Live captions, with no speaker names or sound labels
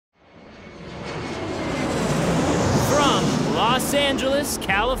Los Angeles,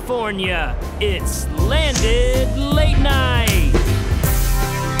 California. It's Landed Late Night.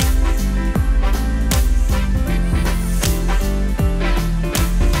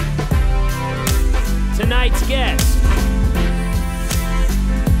 Tonight's guest.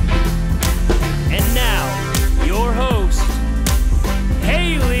 And now, your host,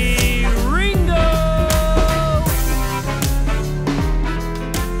 Haley Ringo.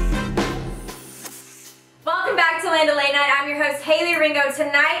 Welcome back to Landed Late Night. I'm your host, Haley Ringo.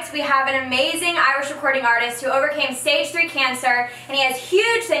 Tonight, we have an amazing Irish recording artist who overcame stage 3 cancer, and he has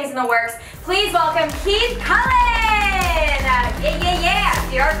huge things in the works. Please welcome Keith Cullen.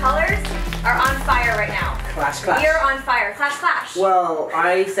 Yeah. Your colors are on fire right now. Clash, clash. You're on fire. Clash, clash. Well,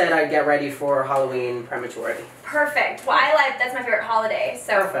 I said I'd get ready for Halloween prematurely. Perfect. Well, that's my favorite holiday,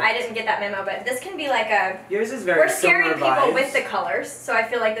 so Perfect. I didn't get that memo, but this can be like a... Yours is very We're scaring similar people vibes. with the colors, so I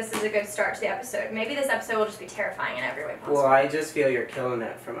feel like this is a good start to the episode. Maybe this episode will just be terrifying in every way possible. Well, I just feel you're killing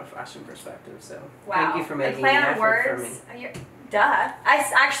it from a fashion perspective, so Wow. thank you for making play an on effort words. for me. Duh.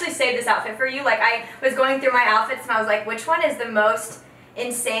 I actually saved this outfit for you. Like, I was going through my outfits and I was like, which one is the most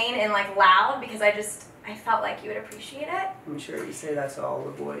insane and like loud? Because I felt like you would appreciate it. I'm sure you say that to all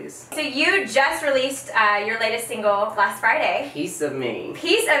the boys. So you just released your latest single last Friday. Piece of Me.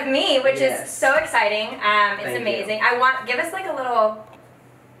 Piece of Me, which Yes. is so exciting. It's Thank amazing. you. Give us like a little,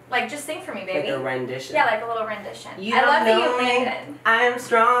 like just sing for me, baby. Like a rendition. Yeah, like a little rendition. You I don't love that know you me. landed. I am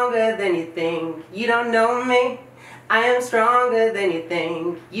stronger than you think. You don't know me. I am stronger than you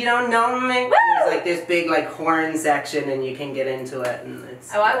think. You don't know me. Woo! There's like this big like horn section and you can get into it and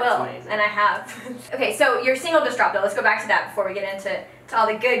it's Oh, I it's will, amazing. and I have. Okay, so your single just dropped though. Let's go back to that before we get into all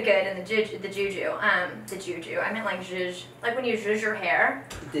the good and the juju. The juju. I meant like zhuzh, like when you zhuzh your hair.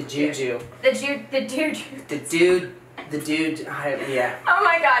 The juju. The juju. The dude, yeah. Oh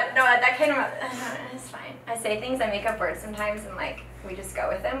my god, no, that came out. It's fine. I say things, I make up words sometimes, and like we just go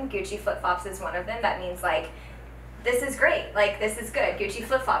with them. Gucci flip flops is one of them. That means like, this is great. Like this is good. Gucci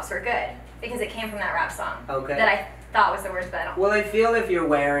flip flops were good because it came from that rap song. Okay. That I thought was the words, but I don't. Well, I feel if you're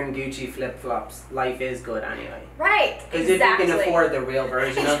wearing Gucci flip-flops, life is good anyway. Right. Because Exactly. if you can afford the real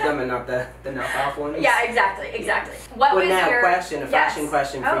version of them and not the knockoff ones. Yeah, exactly. What was now, your question, a fashion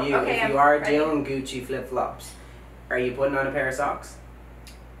question for Oh, you. okay, If I'm you are ready. doing Gucci flip-flops, are you putting on a pair of socks?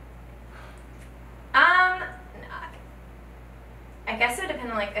 I guess it would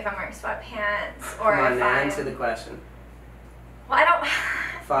depend on like if I'm wearing sweatpants or Come on, if now, I'm. answer the question. Well, I don't.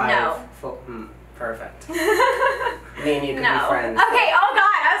 5. No. Perfect. Me and you can No. be friends. Okay. Oh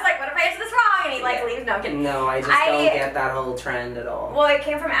God, I was like, what if I answer this wrong? And he like Yeah. leaves. No, I'm kidding. No, I just don't get that whole trend at all. Well, it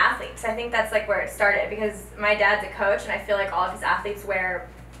came from athletes. I think that's like where it started because my dad's a coach, and I feel like all of his athletes wear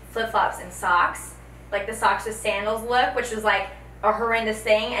flip-flops and socks, like the socks with sandals look, which was like a horrendous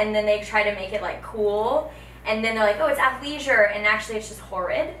thing, and then they try to make it like cool, and then they're like, oh, it's athleisure, and actually it's just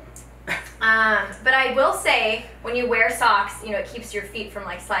horrid. But I will say, when you wear socks, it keeps your feet from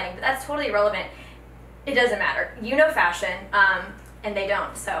like sliding, but that's totally irrelevant. It doesn't matter. You know fashion, and they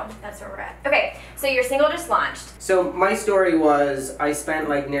don't, so that's where we're at. Okay, so your single just launched. So my story was I spent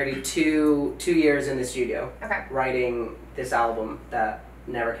like nearly two years in the studio writing this album that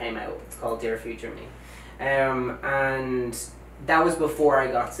never came out. It's called Dear Future Me. And that was before I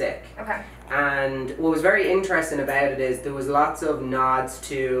got sick. Okay. And what was very interesting about it is there was lots of nods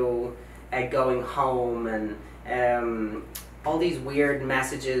to going home and all these weird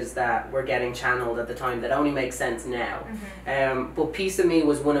messages that were getting channeled at the time that only make sense now. But Piece of Me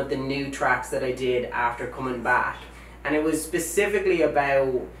was one of the new tracks that I did after coming back. And it was specifically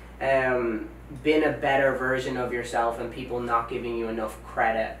about being a better version of yourself and people not giving you enough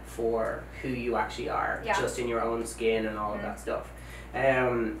credit for who you actually are, just in your own skin and all of that stuff.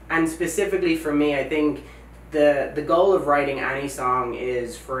 And specifically for me, I think the goal of writing any song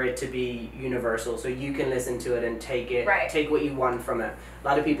is for it to be universal, so you can listen to it and take what you want from it. A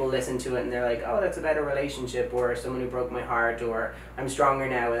lot of people listen to it and they're like, oh, that's a better relationship, or someone who broke my heart, or I'm stronger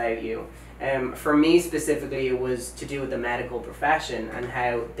now without you. For me specifically, it was to do with the medical profession and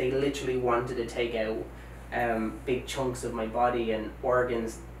how they literally wanted to take out big chunks of my body and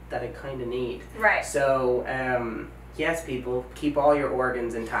organs that I kind of need. Right. So yes, people, keep all your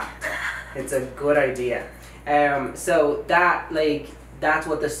organs intact. It's a good idea. So that's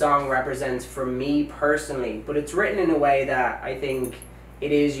what the song represents for me personally, but it's written in a way that I think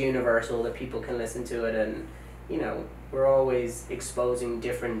it is universal, that people can listen to it, and we're always exposing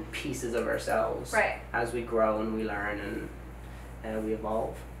different pieces of ourselves as we grow and we learn and we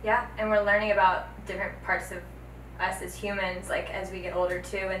evolve. Yeah, and we're learning about different parts of us as humans, like as we get older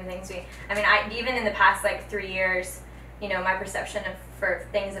too, and things even in the past like 3 years, you know, my perception for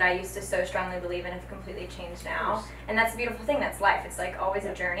things that I used to so strongly believe in have completely changed now. And that's a beautiful thing. That's life. It's like always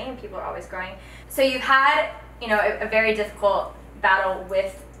a journey, and people are always growing. So you've had, you know, a very difficult battle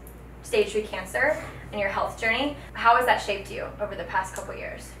with stage 3 cancer in your health journey. How has that shaped you over the past couple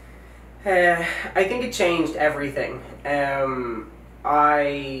years? I think it changed everything.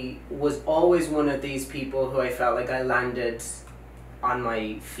 I was always one of these people who I felt like I landed on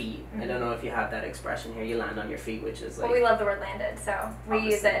my feet. I don't know if you have that expression here, you land on your feet, which is like... Well, we love the word landed, so we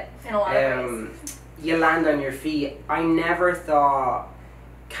use it in a lot of ways. You land on your feet. I never thought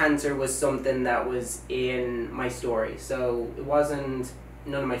cancer was something that was in my story. So it wasn't,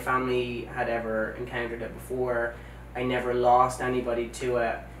 none of my family had ever encountered it before. I never lost anybody to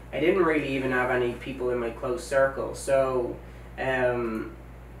it. I didn't really even have any people in my close circle. So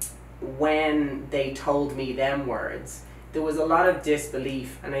when they told me them words, there was a lot of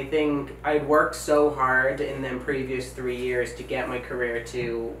disbelief, and I think I'd worked so hard in them previous 3 years to get my career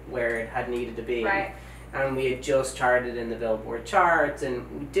to where it had needed to be. Right. And we had just charted in the Billboard charts, and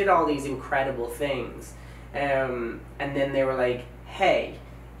we did all these incredible things. And then they were like, hey,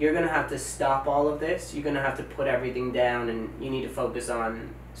 you're going to have to stop all of this. You're going to have to put everything down, and you need to focus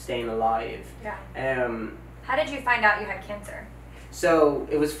on staying alive. Yeah. How did you find out you had cancer? So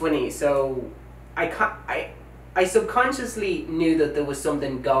it was funny. So I subconsciously knew that there was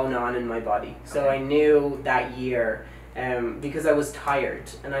something going on in my body. So I knew that year because I was tired,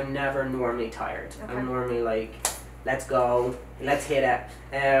 and I'm never normally tired. Okay. I'm normally like, let's go, let's hit it.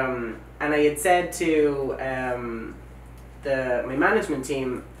 And I had said to my management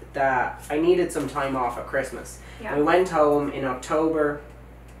team that I needed some time off at Christmas. Yeah. We went home in October,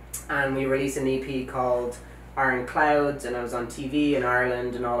 and we released an EP called Iron Clouds, and I was on TV in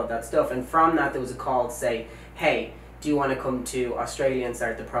Ireland and all of that stuff. And from that, there was a call to say, hey, do you want to come to Australia and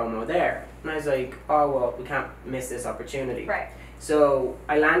start the promo there? And I was like, oh, well, we can't miss this opportunity. Right. So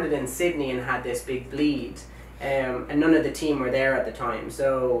I landed in Sydney and had this big bleed, and none of the team were there at the time.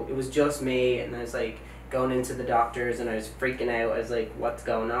 So it was just me, and I was like going into the doctors, and I was freaking out. I was like, what's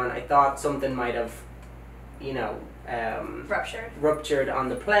going on? I thought something might have, you know, ruptured on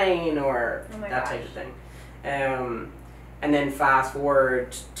the plane or that type of thing. And then fast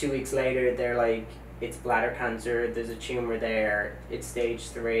forward 2 weeks later, they're like, it's bladder cancer, there's a tumor there, it's stage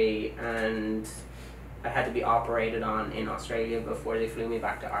 3, and I had to be operated on in Australia before they flew me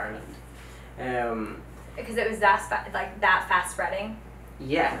back to Ireland. Because it was that fast spreading?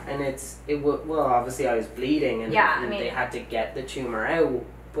 Yeah, and well, obviously I was bleeding, and, yeah, and they had to get the tumor out,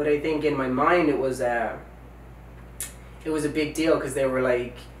 but I think in my mind it was a big deal, because they were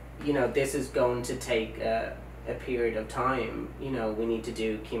like, you know, this is going to take a period of time. You know, we need to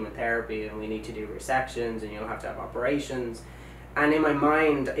do chemotherapy, and we need to do resections, and you'll have to have operations. And in my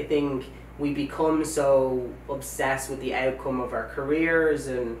mind, I think we become so obsessed with the outcome of our careers,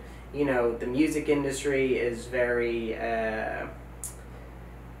 and, you know, the music industry is very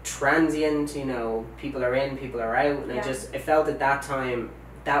transient. You know, people are in, people are out, and I felt at that time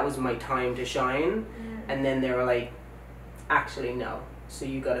that was my time to shine. And then they were like, actually no, so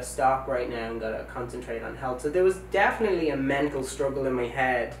you got to stop right now and got to concentrate on health. So there was definitely a mental struggle in my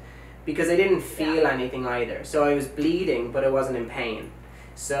head, because I didn't feel anything either. So I was bleeding, but I wasn't in pain.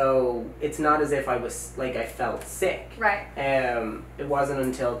 So it's not as if I was like, I felt sick. Right. It wasn't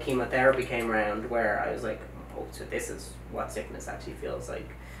until chemotherapy came around where I was like, oh, so this is what sickness actually feels like.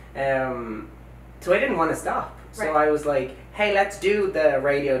 So I didn't want to stop. So I was like, hey, let's do the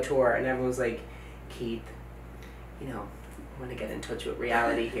radio tour. And everyone was like, Keith, you know, I want to get in touch with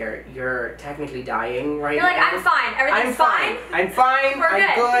reality here. You're technically dying right now. You're like, I'm fine. Everything's fine. I'm fine.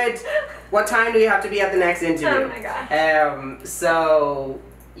 I'm good. What time do we have to be at the next interview? Oh my gosh. So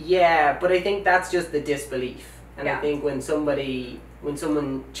yeah, but I think that's just the disbelief. And I think when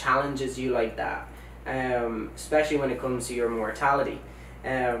someone challenges you like that, especially when it comes to your mortality,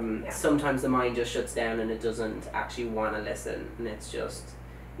 sometimes the mind just shuts down, and it doesn't actually want to listen, and it's just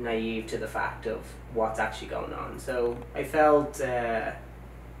naive to the fact of what's actually going on. So I felt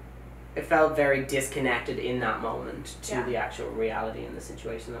very disconnected in that moment to the actual reality and the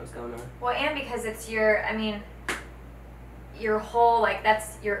situation that was going on. Well, and because it's your whole, like,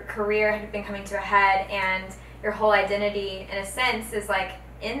 that's your career had been coming to a head, and your whole identity in a sense is like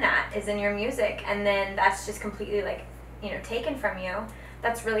is in your music, and then that's just completely, like, you know, taken from you.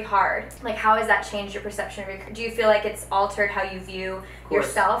 That's really hard. Like, how has that changed your perception of your career? Do you feel like it's altered how you view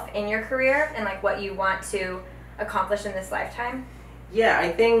yourself in your career, and like what you want to accomplish in this lifetime? Yeah,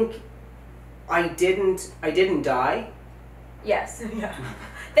 I think I didn't die. Yes. Yeah.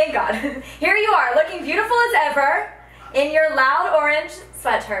 Thank God. Here you are, looking beautiful as ever in your loud orange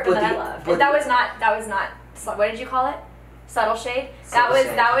sweatshirt that I love. That was not what did you call it? Subtle shade? Subtle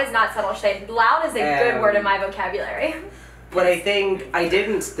shade. That was not subtle shade. Loud is a good word in my vocabulary. But I think I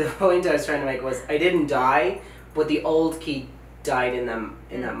didn't, the point I was trying to make was I didn't die, but the old key died in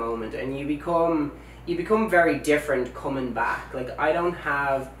that moment, and you become very different coming back. Like, I don't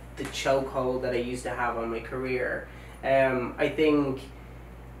have the chokehold that I used to have on my career. I think,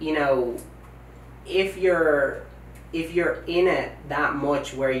 you know, if you're in it that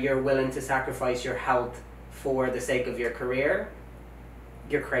much where you're willing to sacrifice your health for the sake of your career,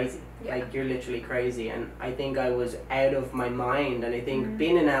 you're crazy. Yeah. Like, you're literally crazy. And I think I was out of my mind, and I think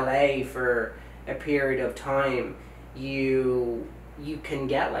being in LA for a period of time, you can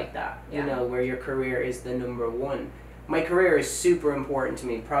get like that, you know, where your career is the number one. My career is super important to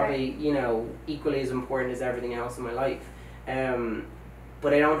me, probably, you know, equally as important as everything else in my life.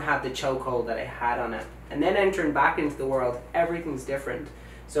 But I don't have the chokehold that I had on it. And then entering back into the world, everything's different.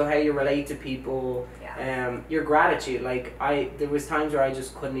 So how you relate to people, your gratitude. Like, there was times where I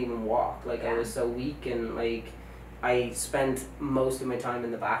just couldn't even walk. Like, I was so weak, and like, I spent most of my time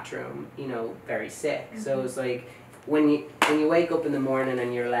in the bathroom, you know, very sick. So it's like, when you wake up in the morning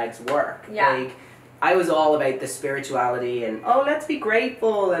and your legs work, like, I was all about the spirituality and, oh, let's be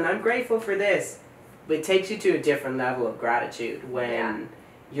grateful, and I'm grateful for this. But it takes you to a different level of gratitude when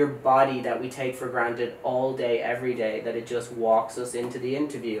your body that we take for granted all day, every day, that it just walks us into the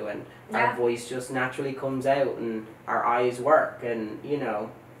interview, and our voice just naturally comes out, and our eyes work, and, you know.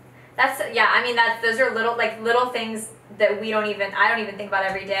 I mean, those are little things that I don't even think about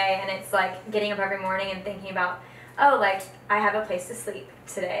every day, and it's like getting up every morning and thinking about, oh, like, I have a place to sleep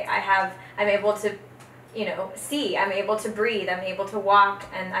today. I'm able to, you know, see, I'm able to breathe, I'm able to walk,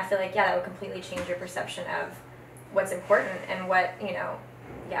 and I feel like, that would completely change your perception of what's important and what, you know,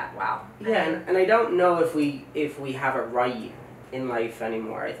 wow. Yeah, and I don't know if we have it right in life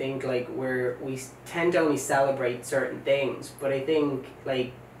anymore. I think, like, we tend to only celebrate certain things, but I think,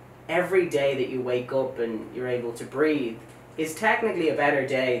 like, every day that you wake up and you're able to breathe is technically a better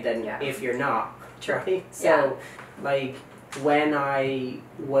day than if you're not. Right? So, like, when I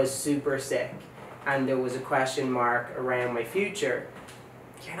was super sick and there was a question mark around my future,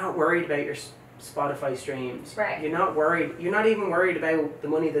 you're not worried about your Spotify streams. Right. You're not even worried about the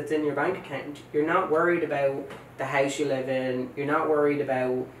money that's in your bank account. You're not worried about the house you live in. You're not worried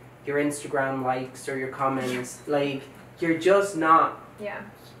about your Instagram likes or your comments. Like, you're just not. Yeah.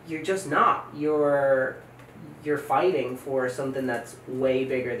 You're just not. You're fighting for something that's way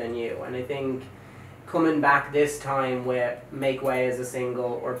bigger than you. And I think coming back this time with Make Way as a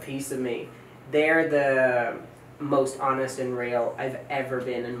single or Piece of Me, they're the most honest and real I've ever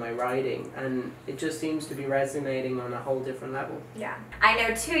been in my writing, and it just seems to be resonating on a whole different level. Yeah. I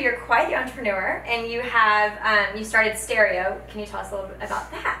know too, you're quite the entrepreneur, and you have you started Stereo. Can you tell us a little bit about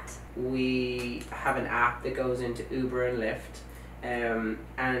that? We have an app that goes into Uber and Lyft,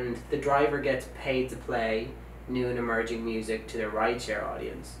 and the driver gets paid to play new and emerging music to their rideshare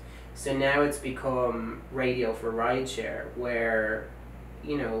audience. So now it's become radio for rideshare, where,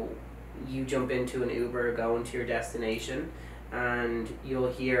 you know, you jump into an Uber going to your destination, and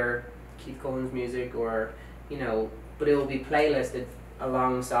you'll hear Keith Cullen's music, or, you know, but it will be playlisted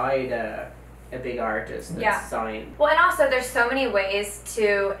alongside a big artist that's signed. Well, and also there's so many ways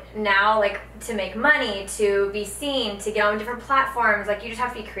to now, like, to make money, to be seen, to get on different platforms. Like, you just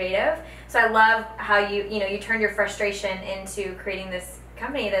have to be creative. So I love how you turn your frustration into creating this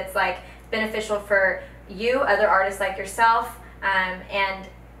company that's, like, beneficial for you, other artists like yourself, and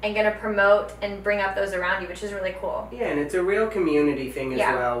going to promote and bring up those around you, which is really cool. Yeah, and it's a real community thing as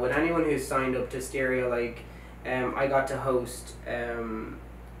well. With anyone who's signed up to Stereo, like, I got to host,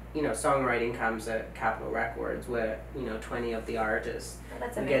 you know, songwriting camps at Capitol Records with, you know, 20 of the artists. Oh,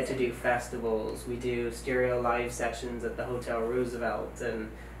 that's we amazing. get to do festivals. We do Stereo live sessions at the Hotel Roosevelt, and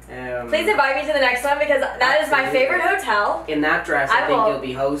please invite me to the next one, because that is my favorite hotel. In that dress, I think you'll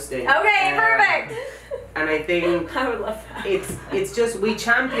be hosting. Okay, perfect. And I think I would love that. It's just, we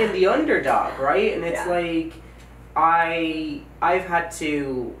champion the underdog, right? And it's like, I've had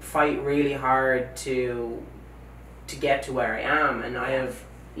to fight really hard to get to where I am, and I have,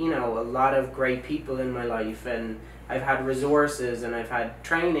 you know, a lot of great people in my life, and I've had resources, and I've had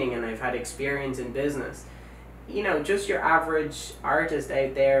training, and I've had experience in business. You know, just your average artist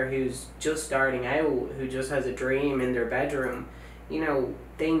out there who's just starting out, who just has a dream in their bedroom, you know,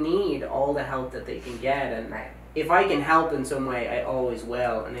 they need all the help that they can get, and if I can help in some way, I always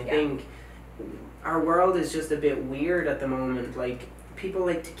will. And I think our world is just a bit weird at the moment. Like, people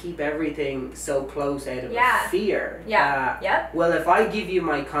like to keep everything so close out of fear. Well, if I give you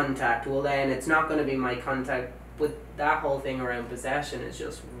my contact, well, then it's not going to be my contact. But that whole thing around possession is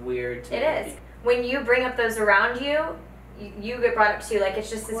just weird to me. It is. When you bring up those around you, you get brought up too, like it's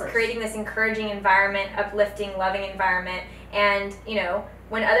just this creating this encouraging environment, uplifting, loving environment, and you know,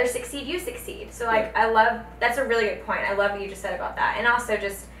 when others succeed, you succeed. So like I love, that's a really good point. I love what you just said about that. And also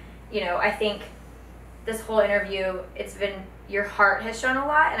just, you know, I think this whole interview, it's been, your heart has shown a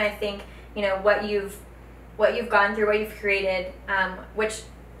lot, and I think, you know, what you've gone through, what you've created, which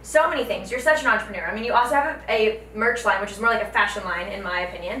so many things. You're such an entrepreneur. I mean, you also have a merch line, which is more like a fashion line, in my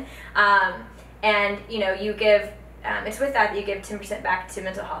opinion. And you know, you give, it's with that you give 10% back to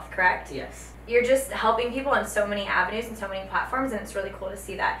mental health, correct? Yes. You're just helping people on so many avenues and so many platforms, and it's really cool to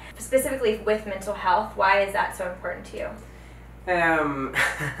see that. Specifically with mental health, why is that so important to you?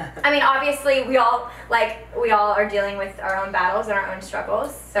 I mean, obviously we all are dealing with our own battles and our own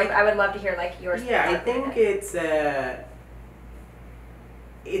struggles. So I would love to hear like yours. Yeah, I think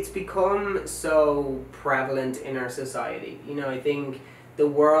it's become so prevalent in our society. You know, I think the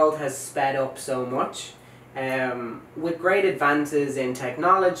world has sped up so much, with great advances in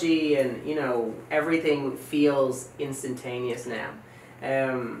technology, and you know, everything feels instantaneous now,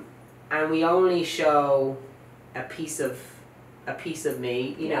 and we only show a piece of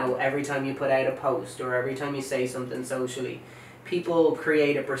me, you know, every time you put out a post or every time you say something socially. People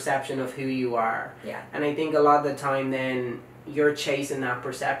create a perception of who you are, and I think a lot of the time then you're chasing that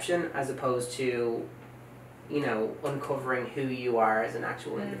perception as opposed to, you know, uncovering who you are as an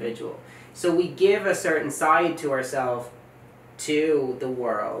actual individual. So we give a certain side to ourselves to the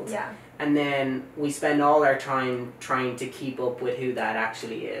world, and then we spend all our time trying to keep up with who that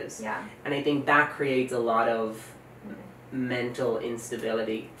actually is. And I think that creates a lot of mental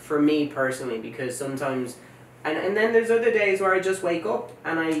instability for me personally, because sometimes, and then there's other days where I just wake up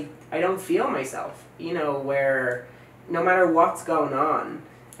and I don't feel myself, you know, where no matter what's going on,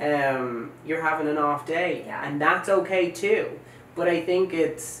 you're having an off day, and that's okay too. But I think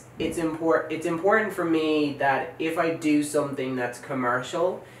it's important for me that if I do something that's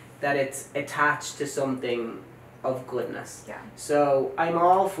commercial, that it's attached to something of goodness. So I'm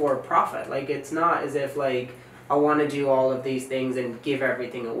all for profit. Like, it's not as if like I want to do all of these things and give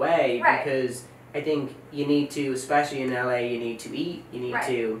everything away, because I think you need to, especially in LA, you need to eat, you need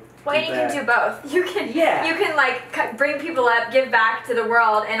to... Well, and you can do both. You can like bring people up, give back to the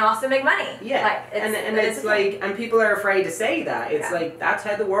world, and also make money. Like, it's like, and people are afraid to say that. It's like, that's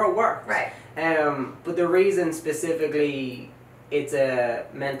how the world works. But the reason specifically it's a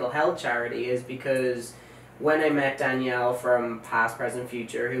mental health charity is because when I met Danielle from Past, Present,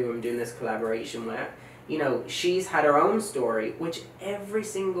 Future, who I'm doing this collaboration with, you know, she's had her own story, which every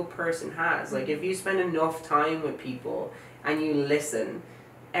single person has. Like, if you spend enough time with people and you listen,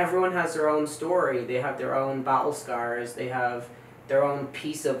 everyone has their own story. They have their own battle scars. They have their own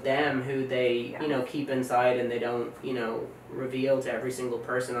piece of them who they, you know, keep inside and they don't, you know, reveal to every single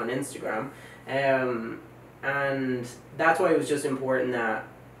person on Instagram. And that's why it was just important that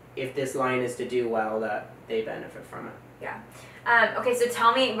if this line is to do well, that they benefit from it. Okay, so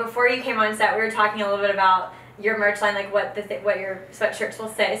tell me, before you came on set, we were talking a little bit about your merch line, like what your sweatshirts will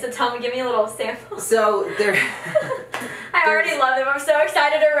say. So tell me, give me a little sample. So there... I already love them. I'm so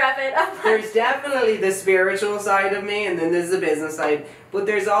excited to rep it. There's definitely the spiritual side of me, and then there's the business side. But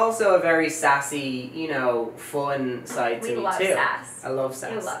there's also a very sassy, you know, fun side to me too. We love sass. I love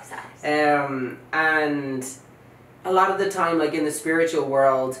sass. You love sass. And a lot of the time, like in the spiritual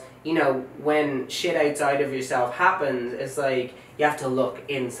world, you know, when shit outside of yourself happens, it's like you have to look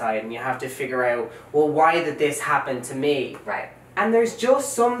inside and you have to figure out, well, why did this happen to me? And there's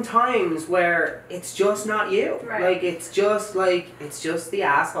just some times where it's just not you. Like, it's just the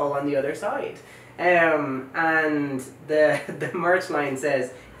asshole on the other side. And the merch line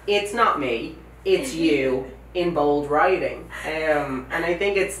says, it's not me, it's you, in bold writing. And I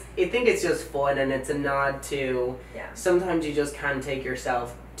think it's just fun, and it's a nod to sometimes you just can't take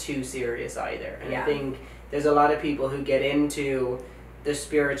yourself too serious either. And I think there's a lot of people who get into the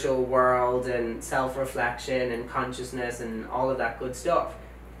spiritual world and self-reflection and consciousness and all of that good stuff.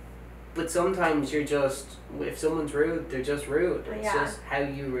 But sometimes you're just, if someone's rude, they're just rude. It's just how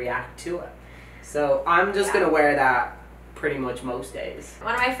you react to it. So I'm just going to wear that pretty much most days.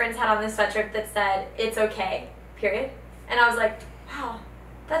 One of my friends had on this sweatshirt that said, "It's okay, period." And I was like, wow,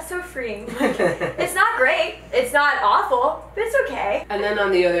 that's so freeing. Like, it's not great, it's not awful, but it's okay. And then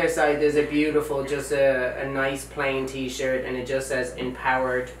on the other side, there's a beautiful, just a nice plain t-shirt, and it just says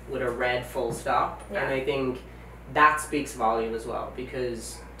 "empowered" with a red full stop. And I think that speaks volume as well,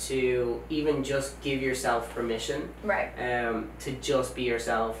 because to even just give yourself permission to just be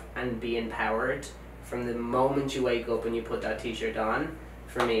yourself and be empowered from the moment you wake up and you put that t-shirt on,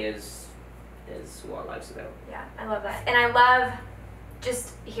 for me is what life's about. I love that. And I love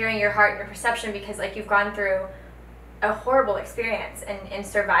just hearing your heart and your perception, because like you've gone through a horrible experience and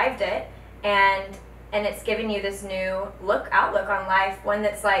survived it, and it's given you this new outlook on life, one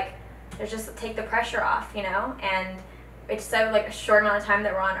that's like, there's just take the pressure off, you know, and it's so like a short amount of time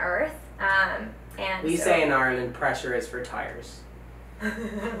that we're on Earth. And we say in Ireland, pressure is for tires. I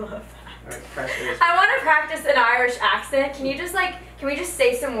love that. Pressure is I want to practice an Irish accent. Can we just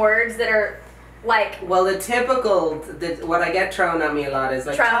say some words that are like... Well, what I get thrown at me a lot is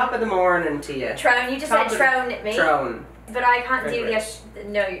like, Trone. top of the morning to you. Trone, you just said trone at me. Trone. But I can't do Irish.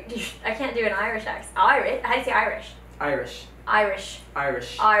 I can't do an Irish accent. Irish? How do you say Irish? Irish. Irish.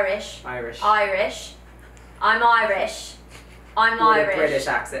 Irish. Irish. Irish. Irish. I'm Irish. I'm With Irish. a British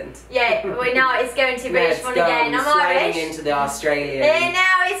accent. Yeah, well now it's going to British one again. I'm Irish. Into the Australian. And now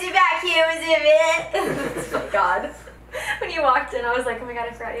it's back here, is it? Oh my god. When you walked in, I was like, oh my god,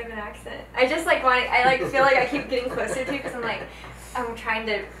 I forgot you have an accent. I just like feel like I keep getting closer to you because I'm trying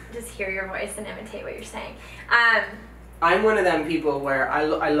to just hear your voice and imitate what you're saying. I'm one of them people where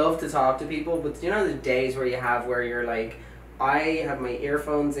I love to talk to people, but you know the days where you're like, I have my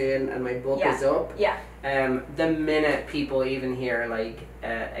earphones in and my book is up. Yeah. The minute people even hear like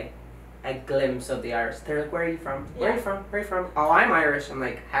a glimpse of the Irish, they're like, where are you from? Where are you from? Where are you from? Oh, I'm Irish. I'm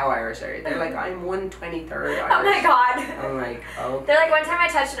like, how Irish are you? They're like, I'm 1/23 Irish. Oh my god. I'm like, oh. They're like, one time I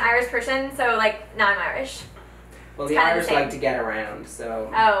touched an Irish person, so like, now I'm Irish. Well, it's the kinda Irish the same. like to get around,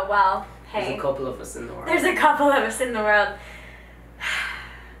 so. Oh, well, hey. There's a couple of us in the world. There's a couple of us in the world.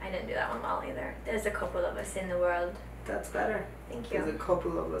 I didn't do that one well either. There's a couple of us in the world. That's better. Thank you. There's a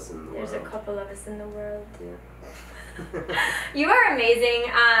couple of us in the world. There's a couple of us in the world. Yeah. You are amazing.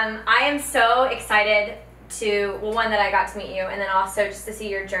 I am so excited to, well, one, that I got to meet you, and then also just to see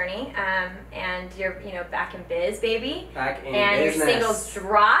your journey, and you're, back in biz, baby. Back in and business. your singles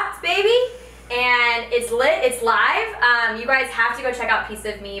dropped, baby. And it's lit, it's live. You guys have to go check out Piece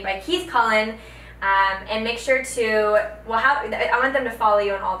of Me by Keith Cullen. And make sure to, I want them to follow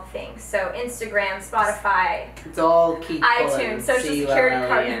you on all the things. So Instagram, Spotify. It's all Keith Cullen. iTunes, Social Security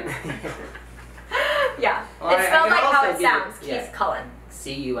card. Yeah. Well, it's spelled I like can how also it give sounds. it- yeah. Keith Cullen.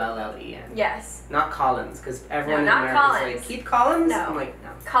 Cullen. Yes. Not Collins, because everyone No, in not America is Collins. like, Keith Collins? No. I'm like, no.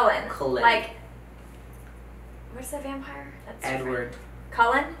 Cullen. Cullen. Like, what's the vampire? That's Edward.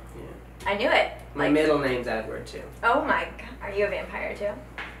 Cullen? Yeah. I knew it. My middle name's Edward, too. Oh my god. Are you a vampire too?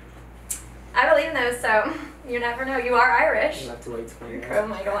 I believe in those, so you never know. You are Irish. You'll have to wait to find Oh out.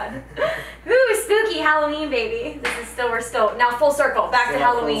 my god. Ooh, spooky Halloween, baby. We're still, now full circle, back to Still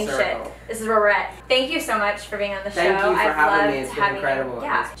Halloween full shit. circle. This is where we're at. Thank you so much for being on the show. Thank you for I've having loved me. It's been having incredible. you.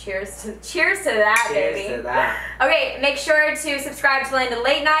 Yeah. Cheers to that, baby. Cheers to that. Okay, make sure to subscribe to Linda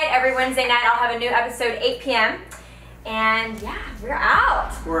Late Night. Every Wednesday night I'll have a new episode, 8 p.m. And yeah, we're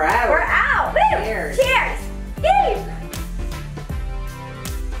out. We're out. We're out. Woo! Cheers. Cheers. Yay!